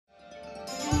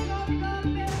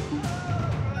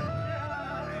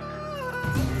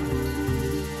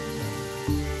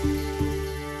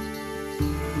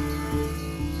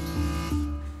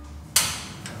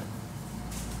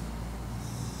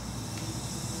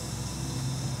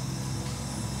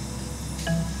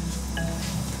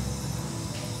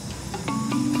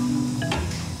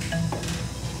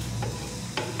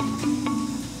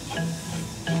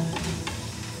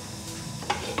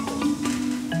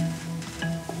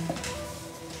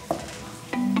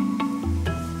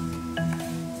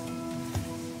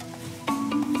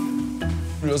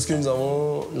Lorsque nous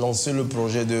avons lancé le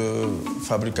projet de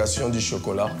fabrication du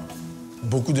chocolat,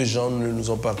 beaucoup de gens ne nous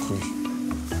ont pas cru.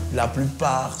 La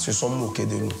plupart se sont moqués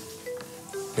de nous.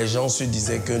 Les gens se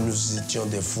disaient que nous étions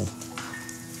des fous.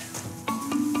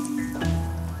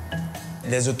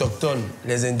 Les autochtones,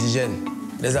 les indigènes,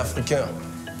 les Africains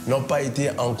n'ont pas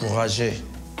été encouragés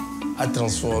à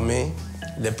transformer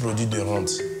les produits de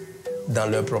rente dans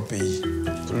leur propre pays.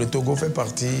 Le Togo fait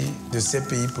partie de ces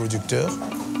pays producteurs.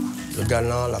 Le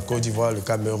Ghana, la Côte d'Ivoire, le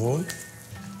Cameroun.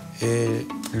 Et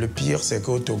le pire, c'est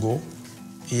qu'au Togo,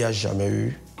 il n'y a jamais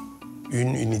eu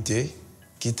une unité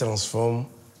qui transforme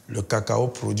le cacao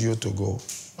produit au Togo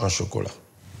en chocolat.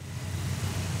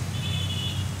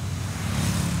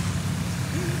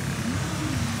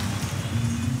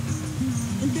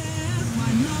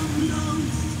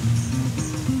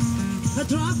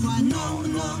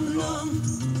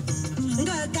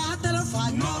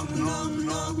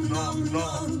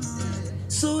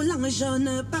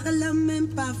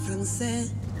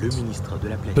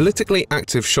 Politically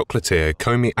active chocolatier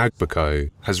Komi Agbokou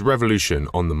has revolution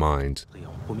on the mind.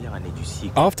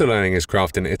 After learning his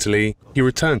craft in Italy, he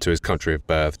returned to his country of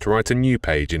birth to write a new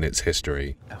page in its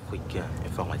history.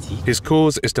 His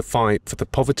cause is to fight for the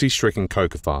poverty-stricken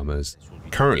cocoa farmers,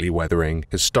 currently weathering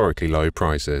historically low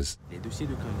prices.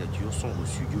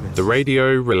 The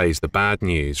radio relays the bad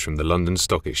news from the London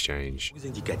Stock Exchange. Les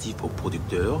indicatifs aux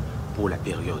producteurs pour la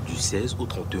période du 16 au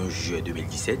 31 juillet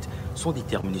 2017 sont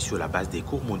déterminés sur la base des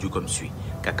cours mondiaux comme suit.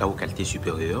 Cacao qualité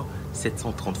supérieure,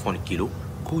 730 francs le kilo.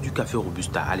 Cours du café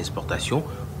Robusta à l'exportation.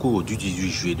 Cours du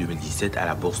 18 juillet 2017 à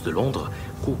la Bourse de Londres.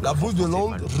 La Bourse de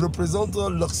Londres représente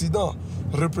l'Occident,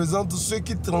 représente ceux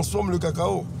qui transforment le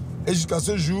cacao. Et jusqu'à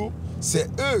ce jour, c'est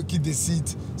eux qui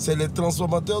décident, c'est les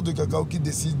transformateurs de cacao qui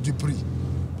décident du prix.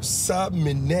 Ça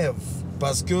m'énerve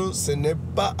parce que ce n'est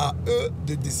pas à eux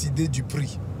de décider du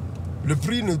prix. Le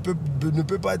prix ne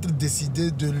peut pas être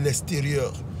décidé de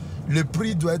l'extérieur. Le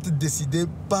prix doit être décidé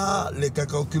par les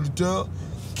cacaoculteurs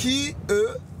qui,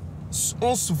 eux,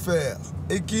 ont souffert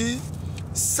et qui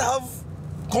savent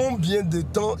combien de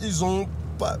temps ils ont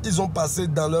passé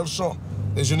dans leur champ.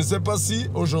 Et je ne sais pas si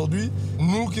aujourd'hui,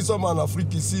 nous qui sommes en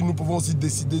Afrique ici, nous pouvons aussi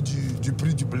décider du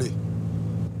prix du blé.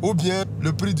 Ou bien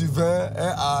le prix du vin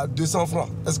est à 200 francs.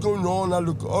 Est-ce qu'on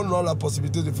a la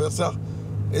possibilité de faire ça?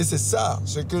 Et c'est ça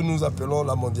ce que nous appelons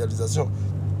la mondialisation.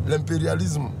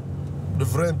 L'impérialisme, le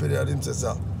vrai impérialisme, c'est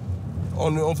ça.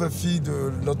 On fait fi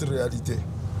de notre réalité.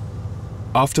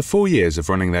 After 4 years of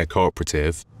running their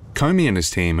cooperative, Komi and his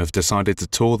team have decided to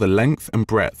tour the length and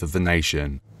breadth of the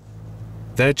nation.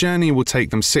 Their journey will take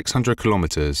them 600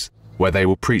 kilometers, where they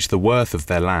will preach the worth of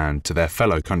their land to their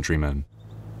fellow countrymen.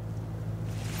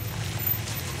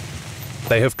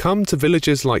 They have come to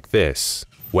villages like this,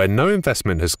 where no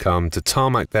investment has come to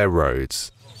tarmac their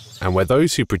roads, and where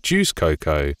those who produce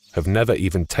cocoa have never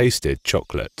even tasted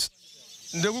chocolate.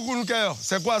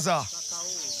 C'est quoi ça?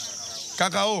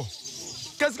 Cacao.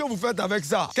 Qu'est-ce que vous faites avec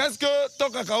ça? Qu'est-ce que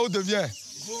ton cacao devient?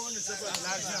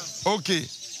 Ok.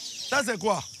 Ça c'est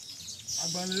quoi?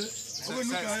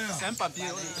 C'est un papier,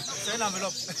 c'est une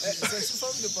enveloppe. C'est sous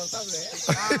forme de portable.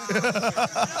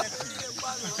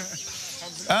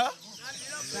 Hein?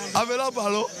 Enveloppe,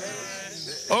 allô?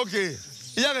 Ok.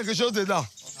 Il y a quelque chose dedans.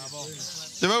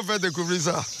 Je vais vous faire découvrir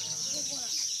ça.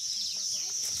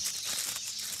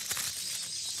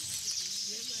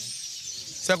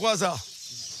 C'est quoi ça?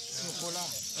 Chocolat.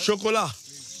 Chocolat.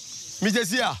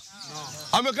 Midesia.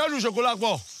 Américain ou chocolat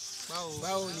quoi?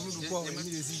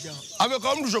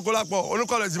 Américain ou chocolat quoi? On est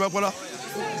quoi les images là?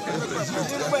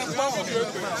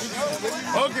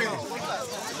 Ok.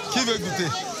 Qui veut goûter?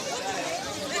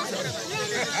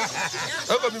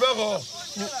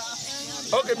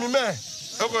 Ok, Mimé.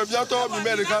 Ok, bientôt,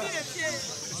 Mimé, les gars.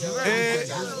 Et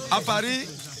à Paris,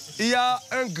 il y a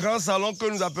un grand salon que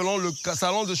nous appelons le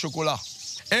salon de chocolat.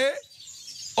 Et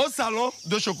au salon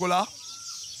de chocolat,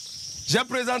 j'ai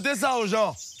présenté ça aux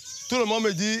gens. Tout le monde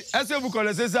me dit, est-ce que vous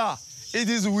connaissez ça? Ils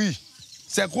disent oui.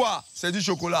 C'est quoi? C'est du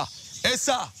chocolat. Et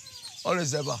ça, on ne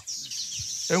sait pas.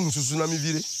 Et on se tsunami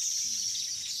viré.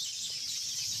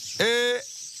 Et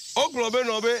au globe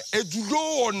no be e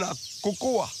dudo na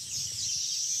cocoa.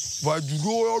 Va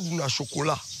dudo na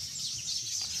chocolat.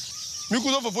 Mi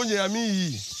kudo fofo nya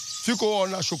mi fiko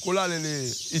na chocolat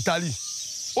le Italie.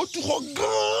 O tu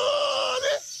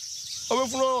regarde. O be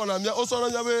funo na mia o so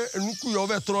na be nuku yo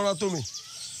be tro na to mi.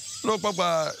 Non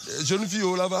papa jeune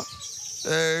fille là-bas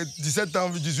 17 ans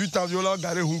 18 ans yo là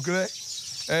garé hunkle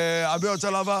abe o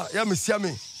là-bas ya me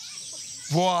siame.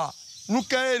 Voilà. Nous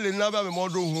quand les naba me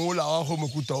mondo hu la ho me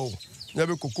kuta o. Ya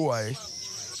be coco ai.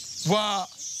 Voilà.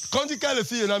 Quand dit que les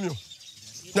filles na mio.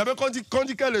 Ya be quand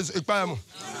dit que les epa mo.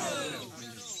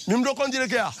 Mim do quand dit le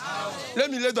kia. Les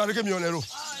mille do avec millionnaire.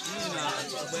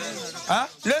 Hein?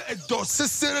 Les do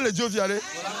c'est les dieux viale.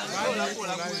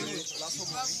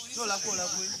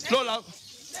 Non la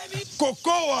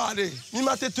coco allez, mi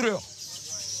mate treur.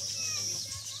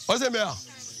 Ose mea.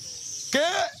 Que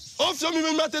on fait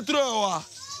mi mate treur wa.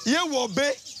 Ye wo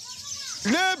be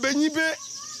le benibe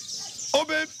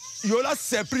obe yo la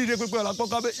c'est pris de quoi la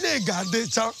coca be les garder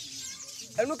chan.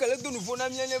 Et nous que les deux nouveaux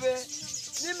n'aiment rien be.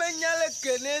 Ni me nyale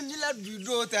que ne mi la du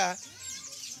dota.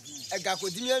 E ga ko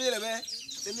di mi le be.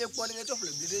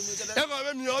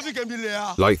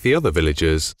 Like the other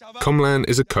villagers, Komlan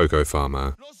is a cocoa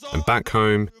farmer, and back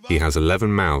home he has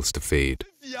 11 mouths to feed.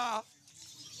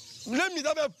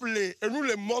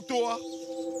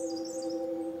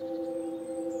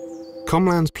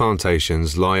 Komlan's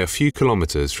plantations lie a few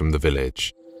kilometers from the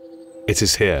village. It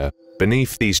is here,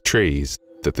 beneath these trees,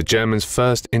 that the Germans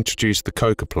first introduced the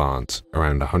coca plant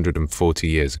around 140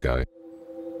 years ago.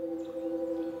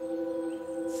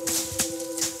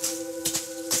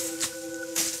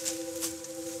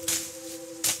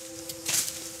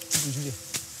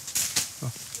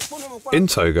 In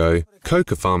Togo,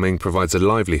 coca farming provides a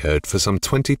livelihood for some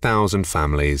 20,000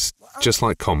 families, just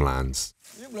like Komlan's.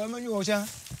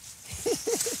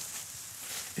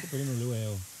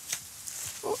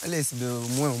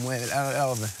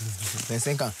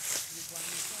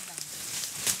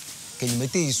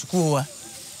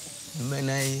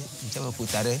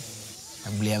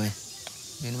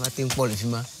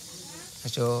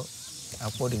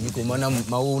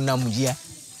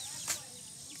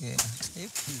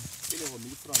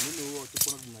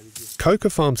 Coca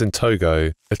farms in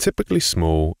Togo are typically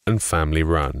small and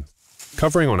family-run,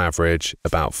 covering on average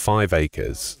about 5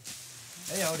 acres.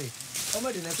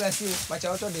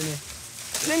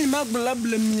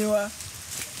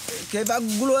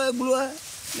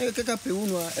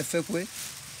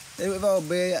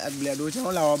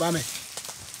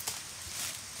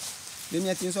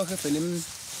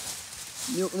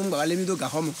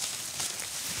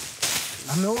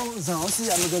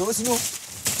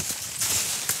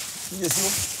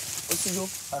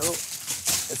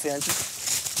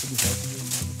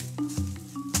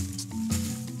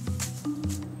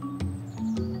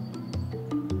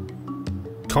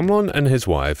 Komlan and his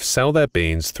wife sell their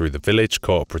beans through the village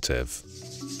cooperative.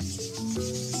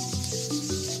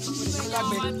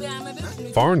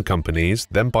 Foreign companies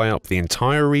then buy up the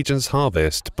entire region's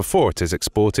harvest before it is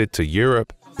exported to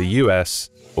Europe, the US,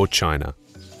 or China.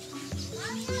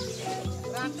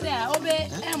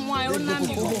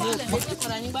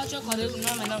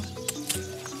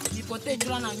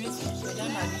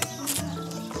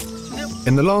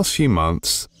 In the last few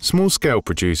months, small-scale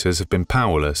producers have been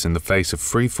powerless in the face of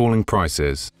free-falling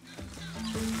prices.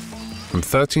 From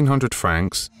 1,300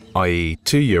 francs, i.e.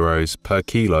 €2 per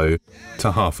kilo,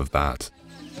 to half of that.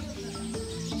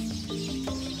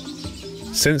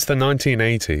 Since the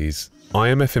 1980s,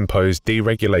 IMF-imposed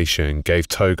deregulation gave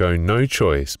Togo no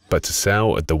choice but to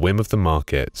sell at the whim of the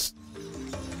markets.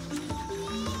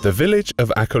 The village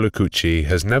of Akolokuchi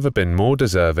has never been more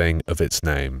deserving of its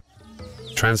name.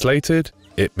 Translated,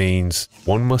 it means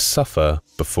one must suffer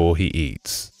before he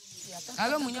eats.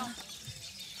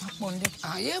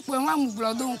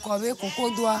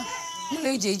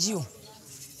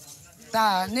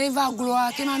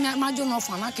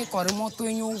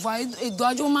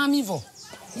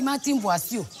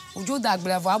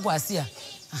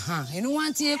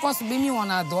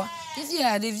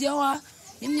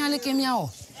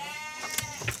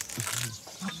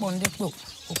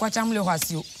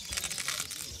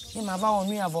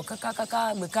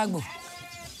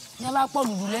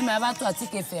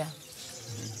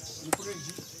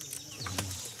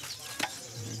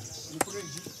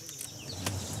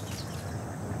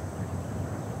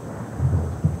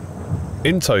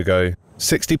 In Togo,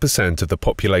 60% of the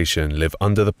population live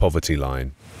under the poverty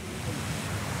line.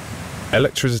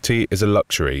 Electricity is a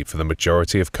luxury for the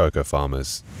majority of cocoa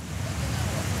farmers.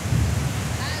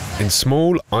 In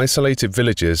small, isolated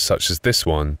villages such as this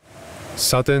one,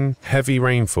 Sudden, heavy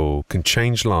rainfall can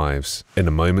change lives in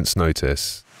a moment's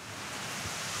notice.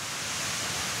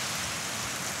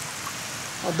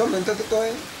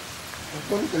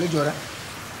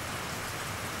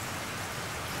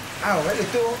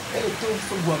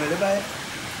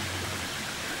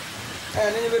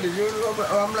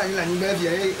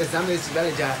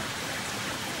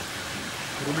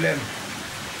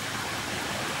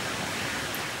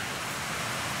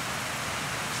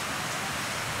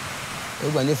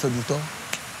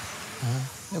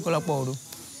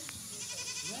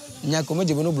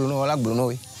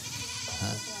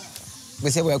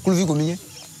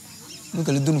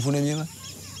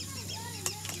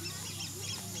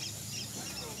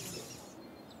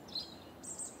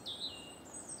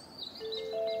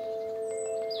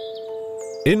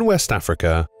 In West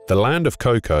Africa, the land of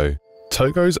cocoa,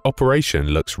 Togo's operation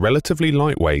looks relatively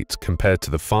lightweight compared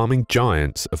to the farming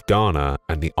giants of Ghana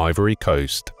and the Ivory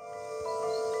Coast.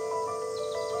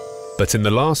 But in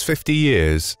the last 50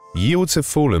 years, yields have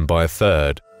fallen by a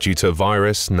third due to a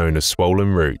virus known as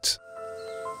swollen root.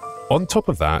 On top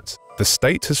of that, the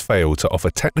state has failed to offer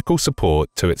technical support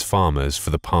to its farmers for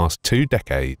the past 2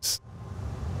 decades.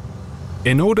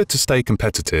 In order to stay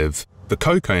competitive, the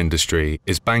cocoa industry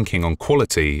is banking on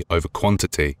quality over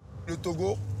quantity. Le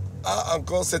Togo a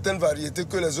encore certaines variétés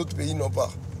que les autres pays n'ont pas,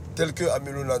 telles que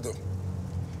Amelonado.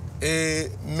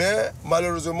 Mais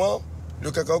malheureusement,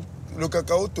 le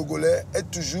cacao togolais est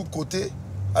toujours coté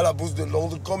à la bourse de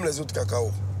Londres comme les autres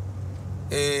cacaos.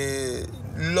 Et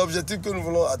l'objectif que nous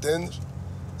voulons atteindre,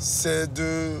 c'est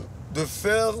de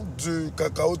faire du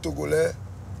cacao togolais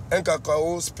un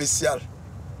cacao spécial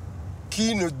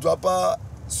qui ne doit pas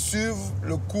suivre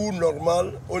le cours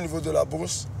normal au niveau de la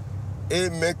bourse,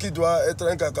 mais qui doit être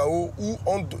un cacao où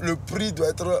le prix doit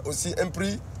être aussi un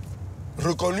prix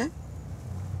reconnu,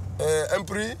 un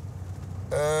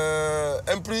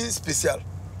prix spécial.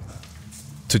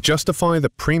 To justify the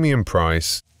premium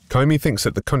price, Komi thinks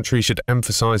that the country should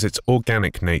emphasize its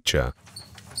organic nature.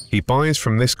 He buys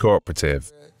from this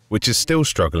cooperative, which is still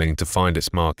struggling to find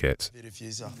its market.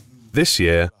 This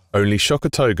year, only South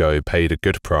Togo paid a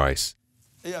good price.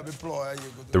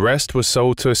 The rest was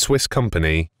sold to a Swiss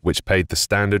company, which paid the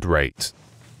standard rate.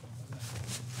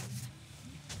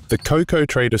 The Cocoa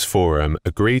Traders Forum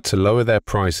agreed to lower their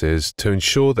prices to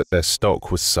ensure that their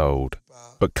stock was sold.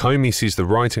 But Komi sees the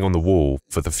writing on the wall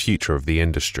for the future of the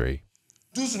industry.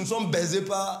 Tous nous sommes baisés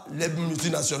par les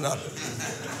multinationales.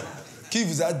 Qui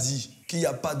vous a dit qu'il n'y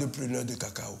a pas de preneur de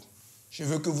cacao? Je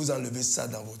veux que vous enlevez ça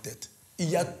dans vos têtes. Il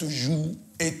y a toujours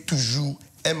et toujours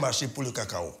un marché pour le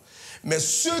cacao. Mais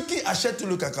ceux qui achètent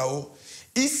le cacao,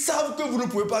 ils savent que vous ne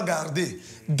pouvez pas garder.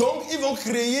 Donc, ils vont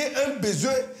créer un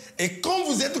besoin. Et quand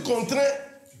vous êtes contraint,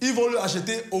 ils vont le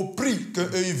acheter au prix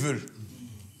qu'eux, ils veulent.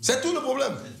 C'est tout le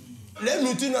problème. Les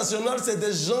multinationales, c'est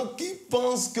des gens qui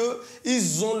pensent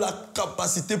qu'ils ont la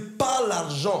capacité, par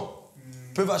l'argent,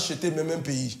 peuvent acheter même un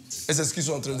pays. Et c'est ce qu'ils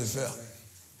sont en train de faire.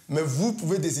 Mais vous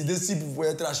pouvez décider si vous pouvez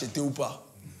être acheté ou pas.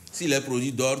 Si les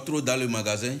produits dorment trop dans le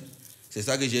magasin, c'est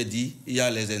ça que j'ai dit, il y a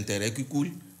les intérêts qui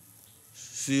coulent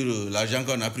sur l'argent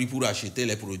qu'on a pris pour acheter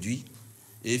les produits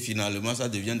et finalement ça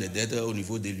devient des dettes au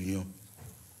niveau de l'Union.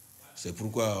 C'est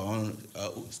pourquoi,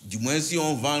 du moins si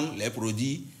on vend les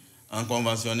produits en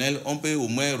conventionnel, on peut au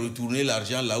moins retourner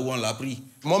l'argent là où on l'a pris.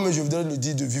 Moi, je voudrais le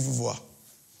dire de vive voix,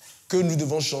 que nous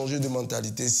devons changer de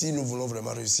mentalité si nous voulons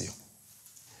vraiment réussir.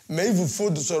 Mais il vous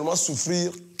faut seulement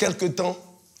souffrir quelque temps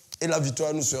et la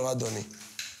victoire nous sera donnée.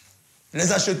 Les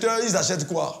acheteurs, ils achètent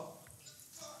quoi?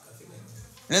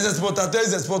 Les exportateurs,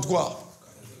 ils exportent quoi?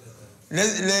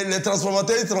 Les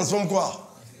transformateurs, ils transforment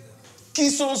quoi?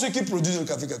 Qui sont ceux qui produisent le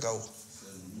café cacao?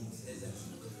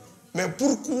 Mais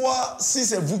pourquoi, si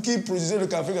c'est vous qui produisez le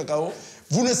café cacao,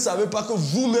 vous ne savez pas que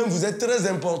vous-même, vous êtes très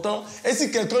important et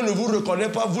si quelqu'un ne vous reconnaît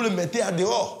pas, vous le mettez à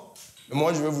dehors? Mais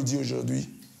moi, je vais vous dire aujourd'hui,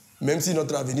 même si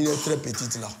notre avenir est très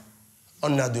petit là,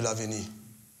 on a de l'avenir.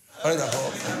 On est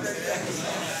d'accord?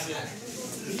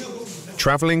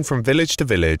 Travelling from village to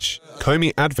village,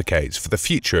 Komi advocates for the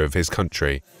future of his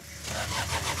country.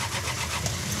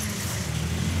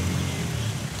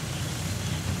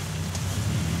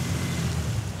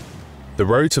 The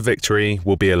road to victory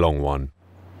will be a long one.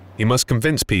 He must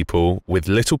convince people with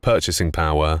little purchasing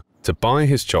power to buy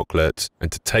his chocolate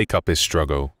and to take up his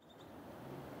struggle.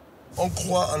 On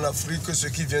croit en Afrique que ce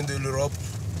qui vient de l'Europe,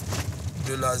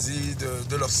 de l'Asie,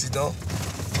 de l'Occident,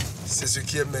 c'est ce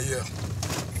qui est meilleur.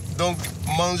 Donc,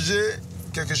 manger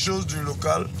quelque chose du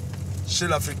local chez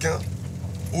l'Africain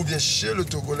ou bien chez le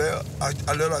Togolais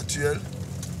à l'heure actuelle,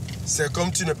 c'est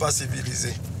comme tu n'es pas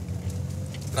civilisé.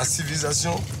 La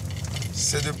civilisation,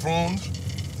 c'est de prendre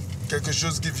quelque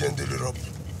chose qui vient de l'Europe.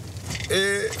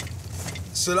 Et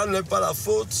cela n'est pas la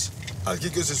faute à qui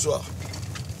que ce soit.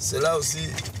 Cela aussi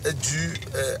est dû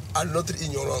à notre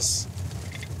ignorance.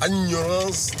 À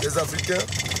l'ignorance des Africains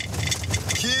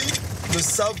qui ne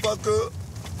savent pas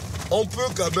qu'on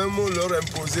peut quand même leur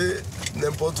imposer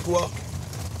n'importe quoi.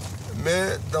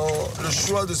 Mais dans le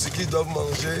choix de ce qu'ils doivent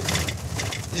manger,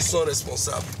 ils sont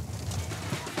responsables.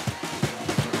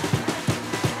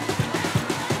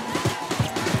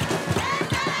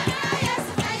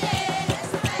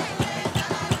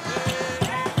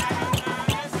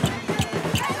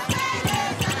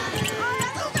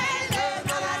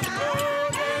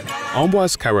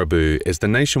 Ambroise Carabou is the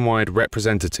nationwide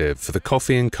representative for the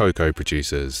coffee and cocoa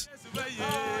producers.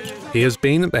 He has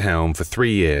been at the helm for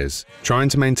 3 years, trying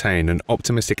to maintain an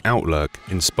optimistic outlook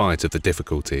in spite of the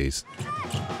difficulties.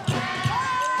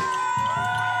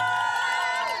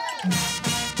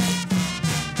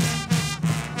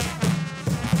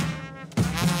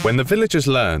 When the villagers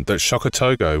learned that South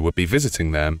Togo would be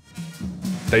visiting them,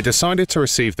 they decided to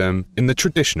receive them in the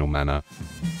traditional manner.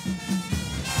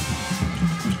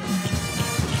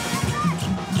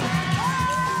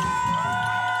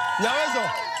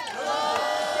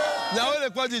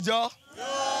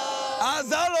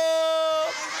 Azalo!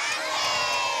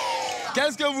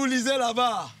 Qu'est-ce que vous lisez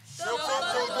là-bas?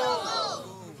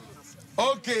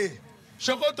 Ok.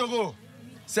 Choco Togo.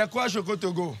 C'est quoi Choco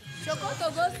Togo? Choco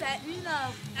Togo, c'est une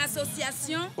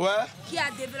association qui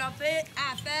a développé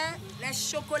à faire les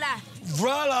chocolats.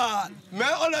 Voilà. Mais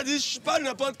on a dit pas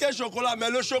n'importe quel chocolat,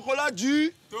 mais le chocolat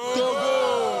du Togo.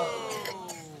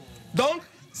 Donc,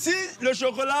 si le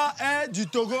chocolat est du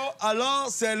Togo, alors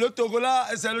c'est le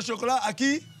chocolat à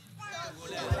qui?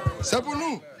 C'est pour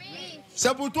nous.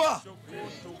 C'est pour toi.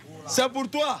 C'est pour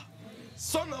toi.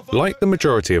 Like the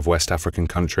majority of West African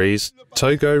countries,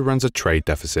 Togo runs a trade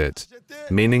deficit,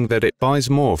 meaning that it buys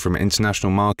more from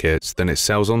international markets than it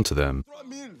sells onto them.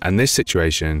 And this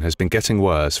situation has been getting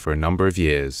worse for a number of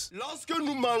years. Lorsque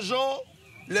nous mangeons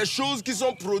les choses qui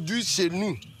sont produites chez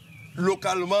nous,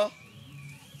 localement,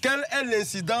 quelle est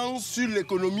l'incidence sur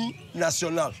l'économie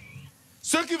nationale?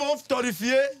 Ceux qui vont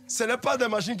torréfier, ce n'est pas des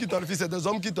machines qui torréfient, c'est des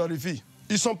hommes qui torréfient.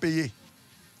 Ils sont payés.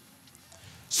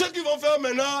 Ceux qui vont faire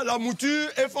maintenant la mouture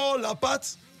et font la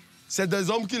pâte, c'est des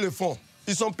hommes qui le font.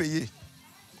 Ils sont payés.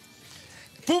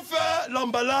 Pour faire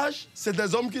l'emballage, c'est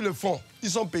des hommes qui le font. Ils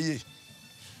sont payés.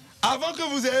 Avant que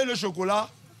vous ayez le chocolat,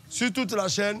 sur toute la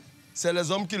chaîne, c'est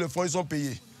les hommes qui le font, ils sont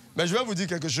payés. Mais je vais vous dire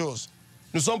quelque chose.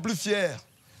 Nous sommes plus fiers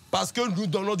parce que nous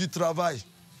donnons du travail.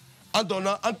 En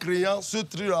créant ce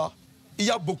tri-là, il y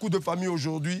a beaucoup de familles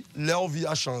aujourd'hui, leur vie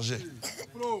a changé.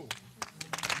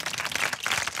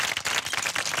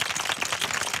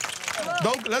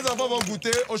 Donc, les enfants vont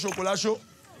goûter au chocolat chaud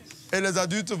et les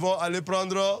adultes vont aller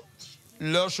prendre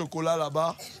leur chocolat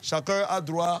là-bas. Chacun a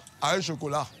droit à un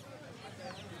chocolat.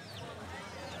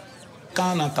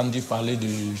 Quand on a entendu parler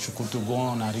de Choco Togo,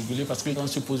 on a rigolé parce qu'on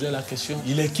se posait la question,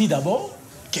 il est qui d'abord?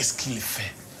 Qu'est-ce qu'il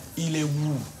fait? Il est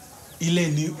où? Il est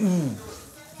né où?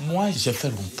 Moi, j'ai fait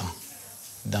longtemps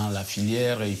dans la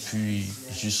filière et puis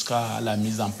jusqu'à la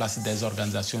mise en place des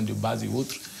organisations de base et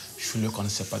autres, je ne le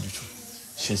connaissais pas du tout.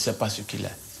 Je ne sais pas ce qu'il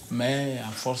est. Mais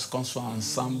à force qu'on soit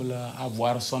ensemble,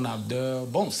 avoir son ardeur...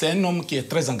 Bon, c'est un homme qui est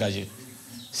très engagé.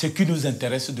 Ce qui nous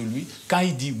intéresse de lui, quand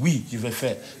il dit oui, je vais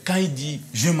faire, quand il dit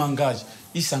je m'engage,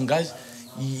 il s'engage,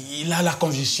 il a la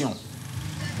conviction.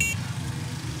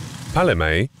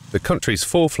 Palemé, the country's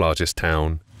 4th largest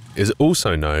town, is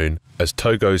also known as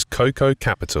Togo's cocoa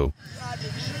capital.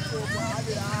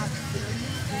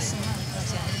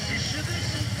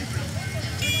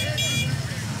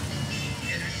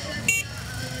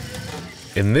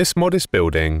 In this modest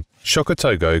building, South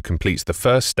Togo completes the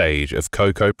first stage of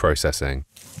cocoa processing.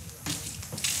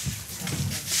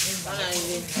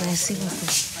 Merci beaucoup.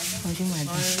 Bonjour madame.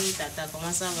 Bonjour tata,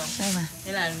 comment ça va? Ça va.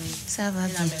 Et la nuit? Ça va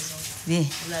bien. Bien.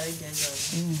 Vous l'avez bien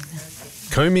dormi?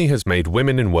 Komi has made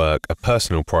women in work a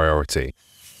personal priority.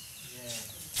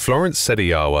 Florence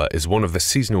Sediyawa is one of the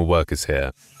seasonal workers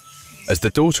here. As the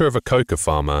daughter of a cocoa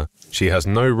farmer, she has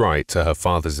no right to her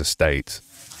father's estate.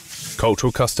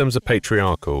 Cultural customs are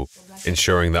patriarchal,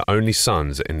 ensuring that only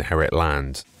sons inherit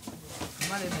land.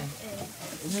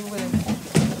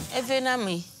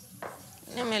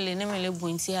 Nemele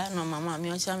buintia no mama mi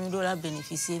ocha mi dola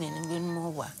beneficier ne be mo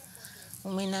wa o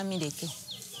me na mi deke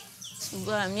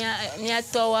souvent mi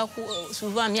ato wa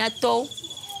souvent mi ato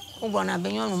o bona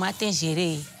be yon ma ten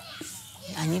gérer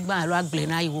ani gba lo agble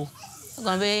na iwo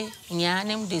gan be nya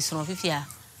nem de son fifia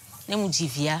nem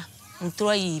jivia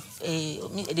ntro yi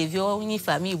de vio ni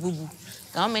famille bubu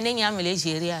gan me ne nya me le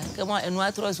gérer que moi enu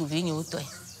atro souvent ni oto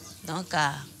donc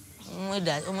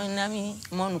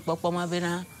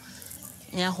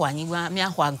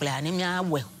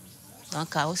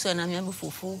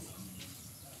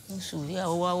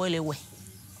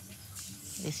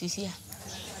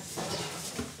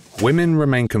Women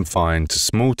remain confined to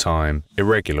small-time,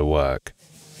 irregular work.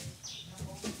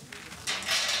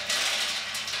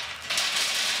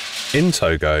 In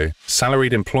Togo,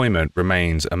 salaried employment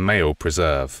remains a male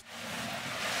preserve.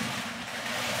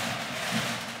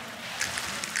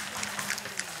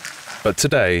 But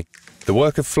today, the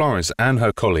work of Florence and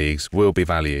her colleagues will be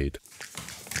valued.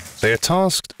 They are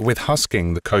tasked with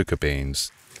husking the cocoa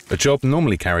beans, a job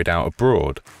normally carried out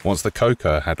abroad once the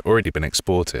cocoa had already been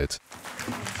exported.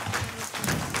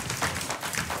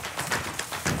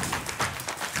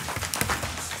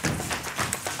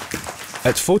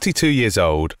 At 42 years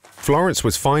old, Florence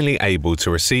was finally able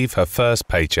to receive her first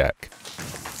paycheck.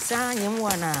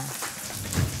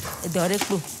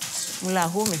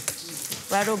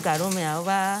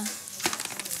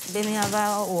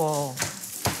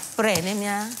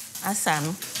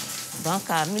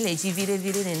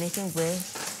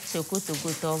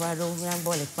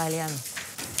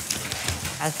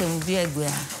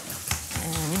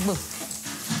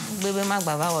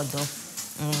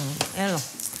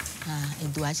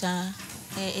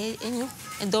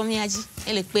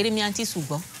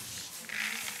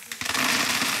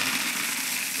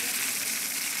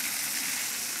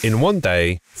 In one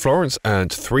day, Florence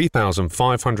earned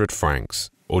 3,500 francs,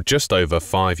 or just over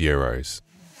 €5.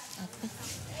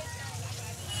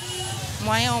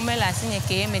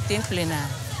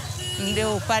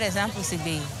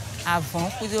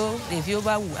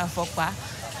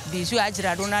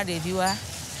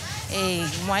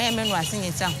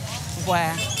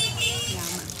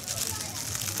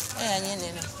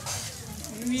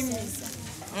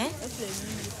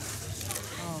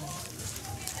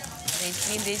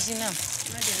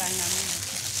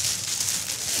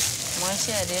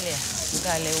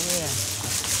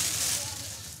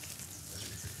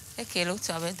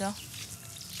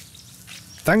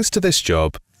 Thanks to this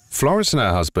job, Florence and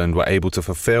her husband were able to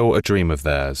fulfill a dream of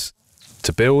theirs,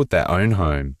 to build their own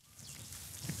home.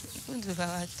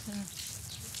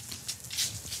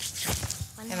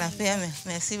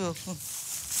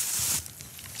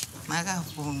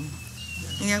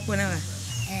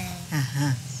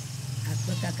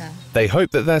 They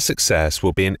hope that their success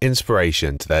will be an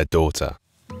inspiration to their daughter.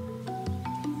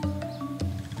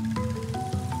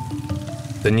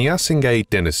 The Nyasinge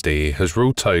dynasty has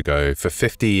ruled Togo for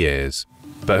 50 years,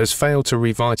 but has failed to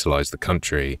revitalise the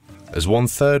country, as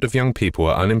 1/3 of young people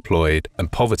are unemployed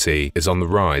and poverty is on the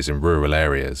rise in rural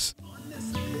areas.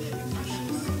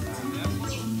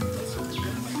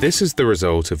 This is the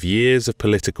result of years of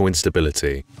political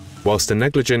instability, whilst a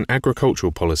negligent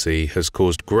agricultural policy has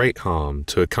caused great harm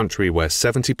to a country where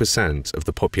 70% of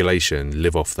the population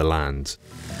live off the land.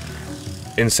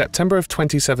 In September of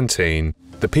 2017,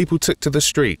 the people took to the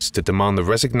streets to demand the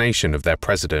resignation of their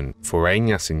president, Faure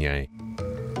Gnassingbé.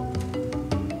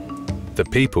 The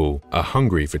people are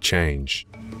hungry for change.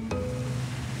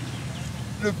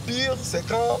 Le pire, c'est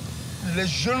quand les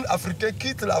jeunes Africains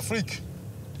quittent l'Afrique.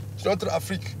 Notre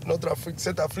Afrique,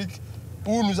 cette Afrique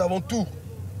où nous avons tout.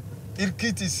 Ils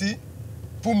quittent ici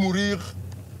pour mourir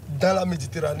dans la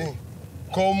Méditerranée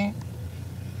comme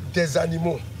des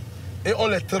animaux. Et on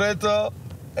les traite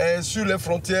sur les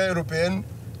frontières européennes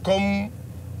comme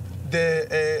des...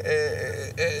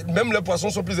 même les poissons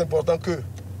sont plus importants qu'eux.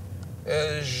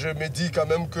 Je me dis quand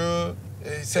même que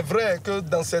c'est vrai que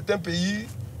dans certains pays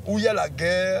où il y a la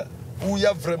guerre, où il y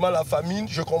a vraiment la famine,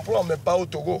 je comprends, mais pas au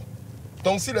Togo.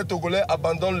 Donc si les Togolais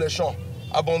abandonnent les champs,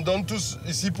 abandonnent tous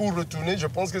ici pour retourner, je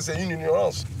pense que c'est une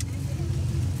ignorance.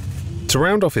 To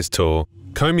round off his tour,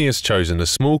 Komi has chosen a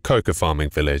small cocoa farming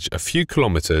village a few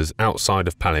kilometers outside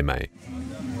of Palimé.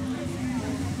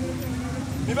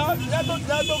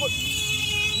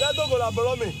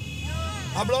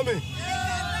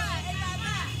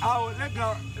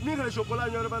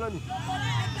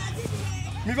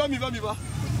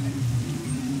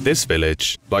 This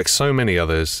village, like so many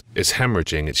others, is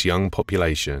hemorrhaging its young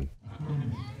population.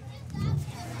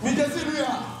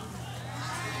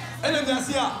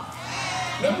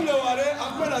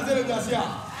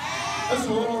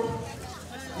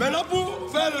 Maintenant,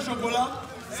 pour faire le chocolat,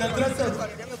 c'est très simple.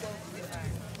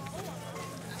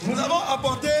 Nous avons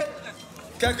apporté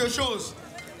quelque chose.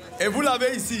 Et vous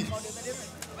l'avez ici.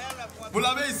 Vous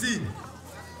l'avez ici.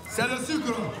 C'est le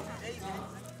sucre.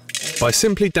 By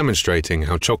simply demonstrating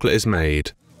how chocolate is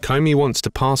made, Komi wants to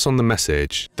pass on the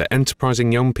message that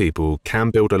enterprising young people can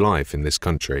build a life in this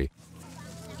country.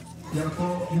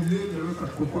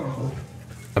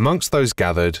 Amongst those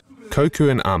gathered Kokou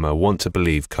and Ama want to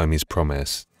believe Komi's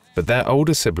promise, but their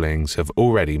older siblings have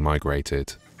already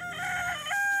migrated.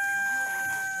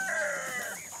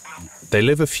 They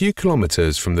live a few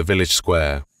kilometers from the village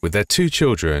square with their 2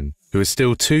 children who are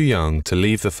still too young to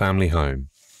leave the family home.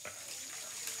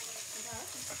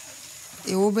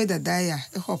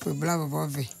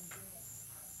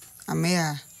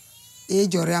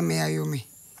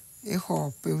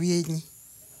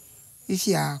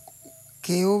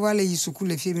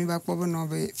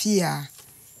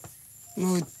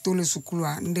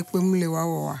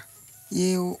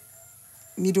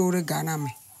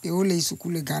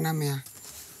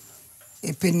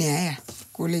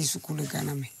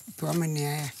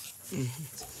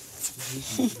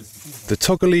 The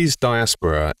Togolese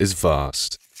diaspora is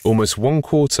vast. Almost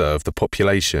 1/4 of the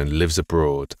population lives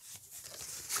abroad.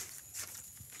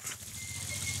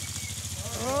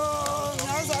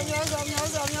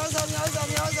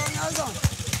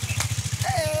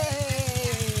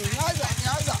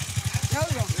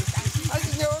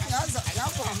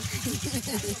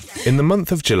 In the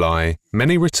month of July,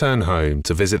 many return home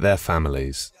to visit their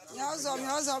families.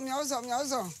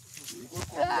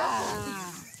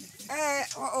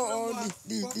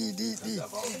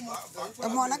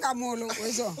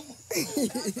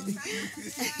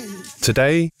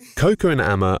 Today, Kokou and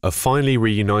Ama are finally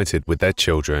reunited with their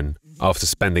children after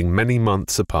spending many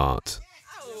months apart.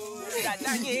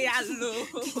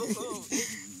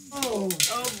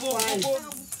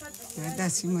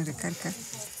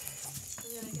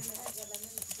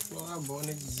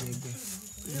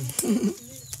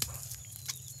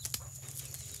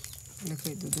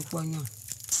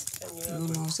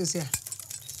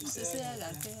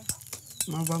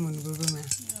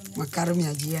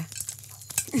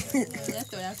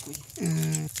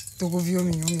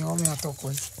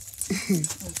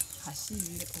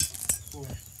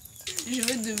 Je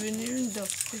veux devenir une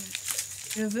docteur.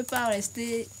 Je ne veux pas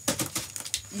rester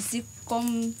ici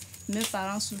comme mes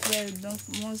parents souffraient. Donc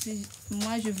moi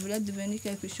je voulais devenir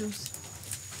quelque chose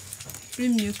plus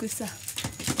mieux que ça.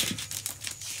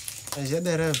 J'ai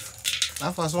des rêves.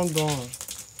 La façon dont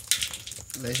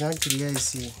les gens criaient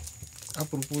ici à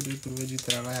propos de trouver du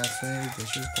travail à faire, des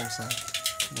choses comme ça.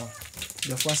 Bon,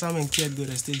 des fois ça m'inquiète de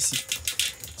rester ici.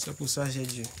 C'est pour ça que j'ai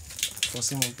dû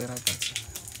forcer mon père à partir.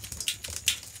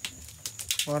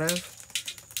 Mon rêve,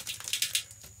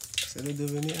 c'est de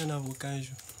devenir un avocat un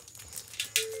jour.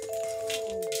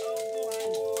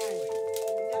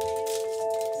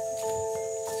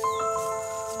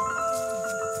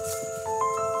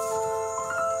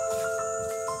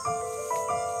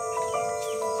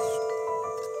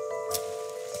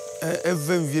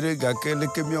 Even vire gake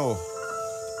leke mio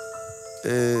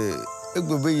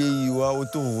egbebe yeyiwa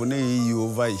otovone yeyiwo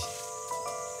vai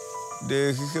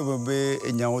de kekebe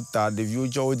enyawo ta de viwo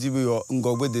cho dibe yo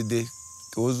ngogbe dede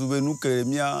ke ozube nu ke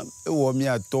mia ewo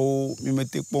mia to mi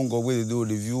mete po ngogbe dede o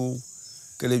de viwo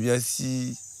ke le bia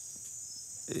si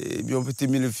bi on petit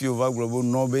mille fio va globo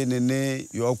no be nene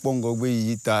yo po ngogbe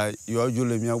yita yo jo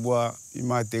le mia boa mi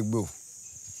ma tegbe.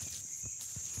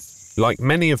 Like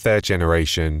many of their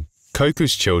generation,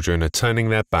 Kokou's children are turning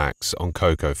their backs on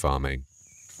cocoa farming.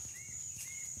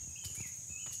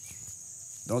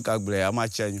 Donc agble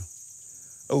amachanyo.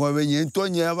 On va venir to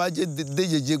nya ba je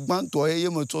dejeje gban to ye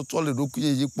mo to le roku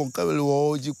je pon ka le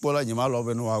wo ji pola nyima lo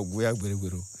be no agwe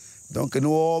agberegbero. Donc no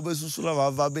wo be susu la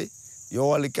va be yo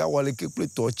wale ke ple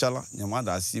to chala nyama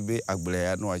da sibe agble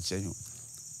ya no achanyo.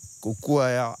 Koku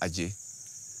ya aje.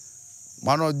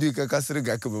 Mano du ka kasre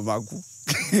ga ke be maku.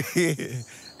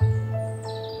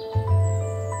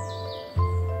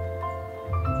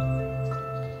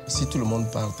 Si tout le monde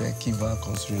partait, qui va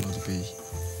construire notre pays?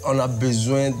 On a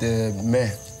besoin des mains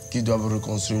qui doivent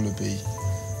reconstruire le pays.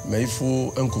 Mais il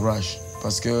faut un courage,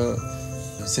 parce que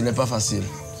ce n'est pas facile.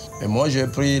 Et moi, j'ai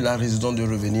pris la résolution de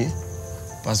revenir,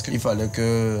 parce qu'il fallait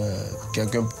que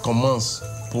quelqu'un commence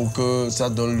pour que ça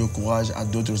donne le courage à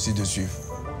d'autres aussi de suivre.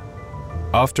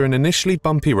 After an initially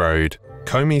bumpy road,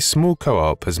 Komi's small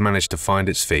co-op has managed to find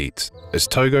its feet as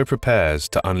Togo prepares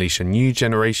to unleash a new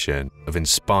generation of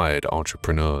inspired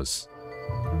entrepreneurs.